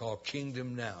called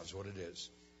Kingdom Now is what it is.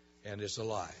 And it's a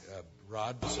lie.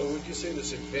 Rod? So would you say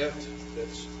this event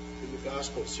that's in the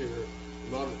Gospels here,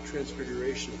 the Mount of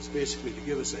Transfiguration, is basically to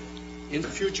give us in the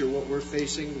future what we're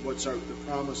facing, what the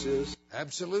promise is?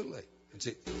 Absolutely.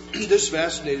 This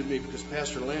fascinated me because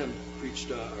Pastor Lamb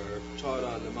preached or taught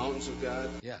on the mountains of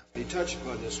God. Yeah. He touched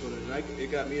upon this one, and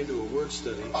it got me into a word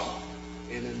study.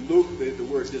 And in Luke, the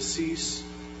word decease,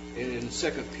 and in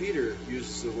 2 Peter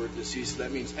uses the word decease.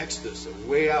 That means exodus, a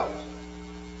way out.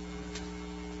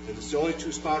 And it's the only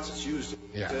two spots it's used in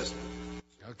the New Testament.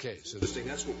 Okay, so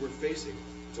that's what we're facing.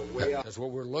 It's a way out. That's what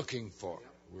we're looking for.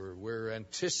 We're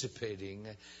anticipating,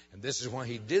 and this is why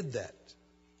he did that.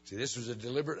 See, this was a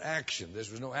deliberate action.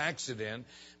 This was no accident,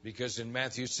 because in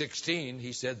Matthew 16,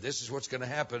 he said, this is what's going to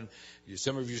happen.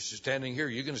 Some of you standing here,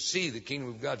 you're going to see the kingdom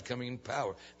of God coming in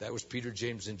power. That was Peter,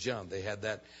 James, and John. They had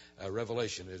that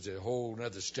revelation. There's a whole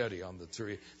other study on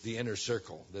the inner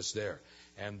circle that's there.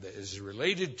 And is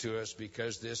related to us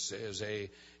because this is a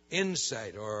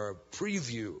insight or a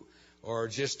preview or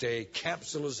just a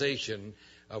capsulization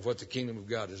of what the kingdom of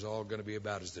God is all going to be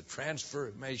about, is the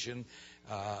transformation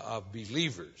of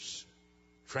believers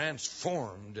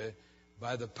transformed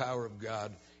by the power of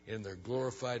God in their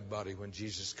glorified body when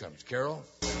Jesus comes. Carol?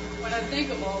 When I think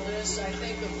of all this, I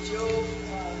think of Job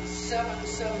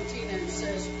 7:17, and it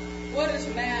says, "What is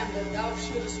man that thou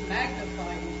shouldest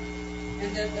magnify him,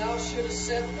 and that thou shouldest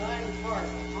set thine heart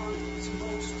upon him?" It's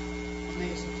most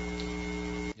amazing.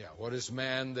 Yeah, what is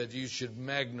man that you should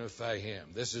magnify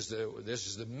him? This is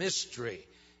the mystery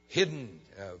hidden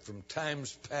from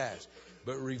times past,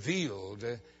 but revealed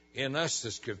in us,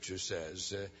 the Scripture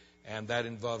says, and that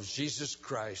involves Jesus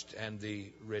Christ and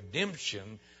the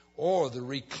redemption or the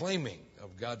reclaiming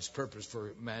of God's purpose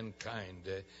for mankind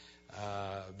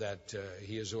that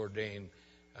He has ordained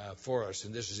for us.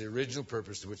 And this is the original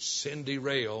purpose which sin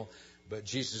derailed, but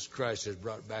Jesus Christ has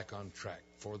brought back on track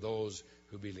for those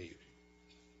who believe.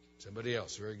 Somebody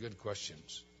else, very good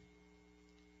questions.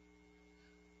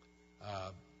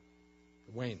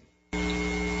 Wayne.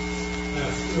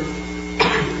 Pastor,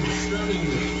 concerning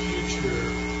the future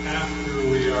after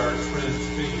we are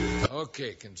transfigured.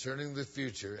 Okay, concerning the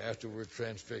future after we're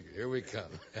transfigured. Here we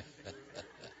come.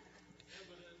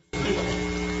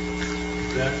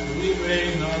 That we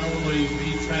may not only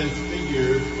be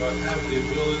transfigured, but have the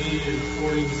ability,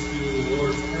 according to the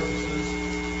Lord's purposes,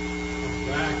 come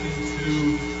back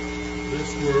into this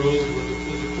world with a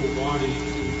physical body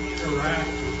to interact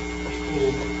with people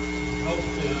and help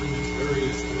them in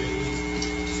various ways,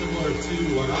 similar to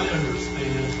what I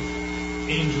understand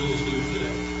angels do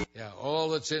today. Yeah, all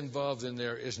that's involved in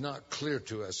there is not clear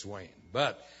to us, Wayne.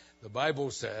 But the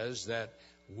Bible says that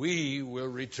we will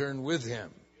return with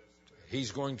Him.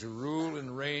 He's going to rule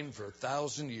and reign for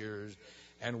 1,000 years,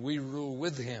 and we rule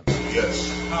with Him. Yes.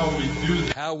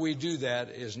 How we do that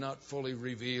is not fully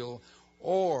revealed,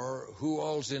 or who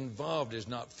all's involved is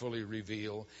not fully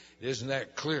revealed. Isn't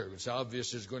that clear? It's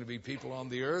obvious there's going to be people on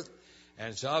the earth, and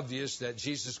it's obvious that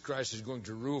Jesus Christ is going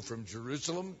to rule from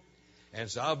Jerusalem, and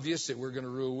it's obvious that we're going to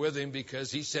rule with Him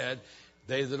because He said,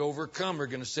 they that overcome are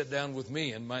going to sit down with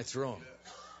me in my throne.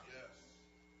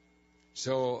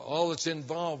 So all that's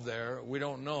involved there, we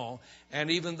don't know.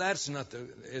 And even that's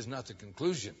is not the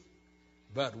conclusion.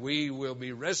 But we will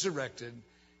be resurrected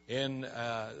in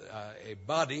a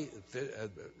body, a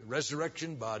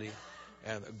resurrection body,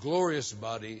 and a glorious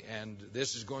body. And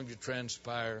this is going to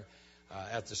transpire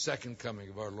at the second coming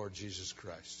of our Lord Jesus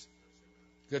Christ.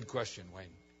 Good question,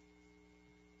 Wayne.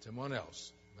 Someone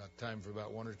else. About time for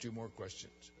about one or two more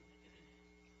questions.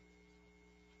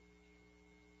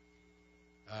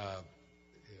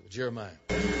 Jeremiah.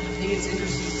 I think it's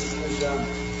interesting because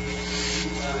you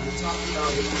talked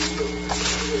about the people and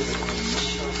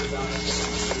talked about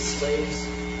the slaves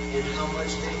and how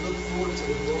much they look forward to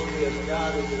the glory of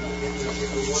God and the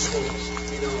wonderful,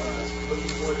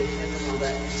 looking forward to Him and all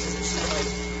that. Because it seems like,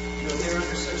 they're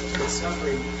under such great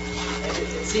suffering. And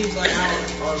it seems like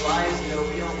our lives,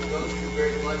 we don't go through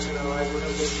very much in our lives. We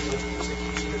don't go through much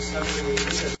persecution or suffering.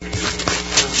 It's just a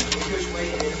English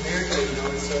way in America,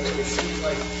 and so it seems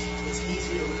like it's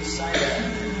easy to lose sight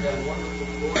of that wonderful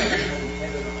glory we have in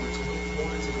heaven, or to look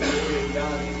forward to the glory of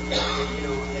God, and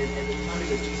the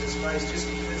coming of Jesus Christ, just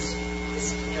because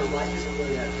it's, life isn't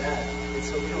really that bad, and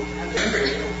so we don't have it.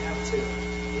 We don't have to,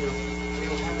 we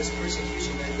don't have this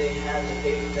persecution that they had.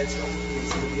 That's the only thing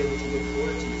that's going to be able to look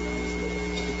forward to, is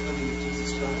the coming of Jesus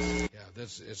Christ. Yeah,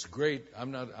 it's great.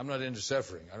 I'm not into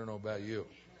suffering. I don't know about you,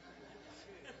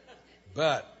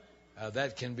 but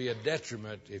that can be a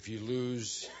detriment if you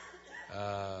lose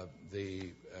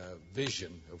the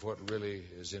vision of what really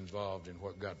is involved in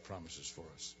what God promises for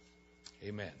us.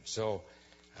 Amen. So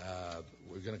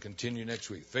we're going to continue next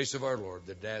week. Face of our Lord,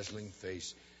 the dazzling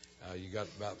face. You got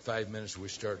about 5 minutes. We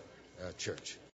start church.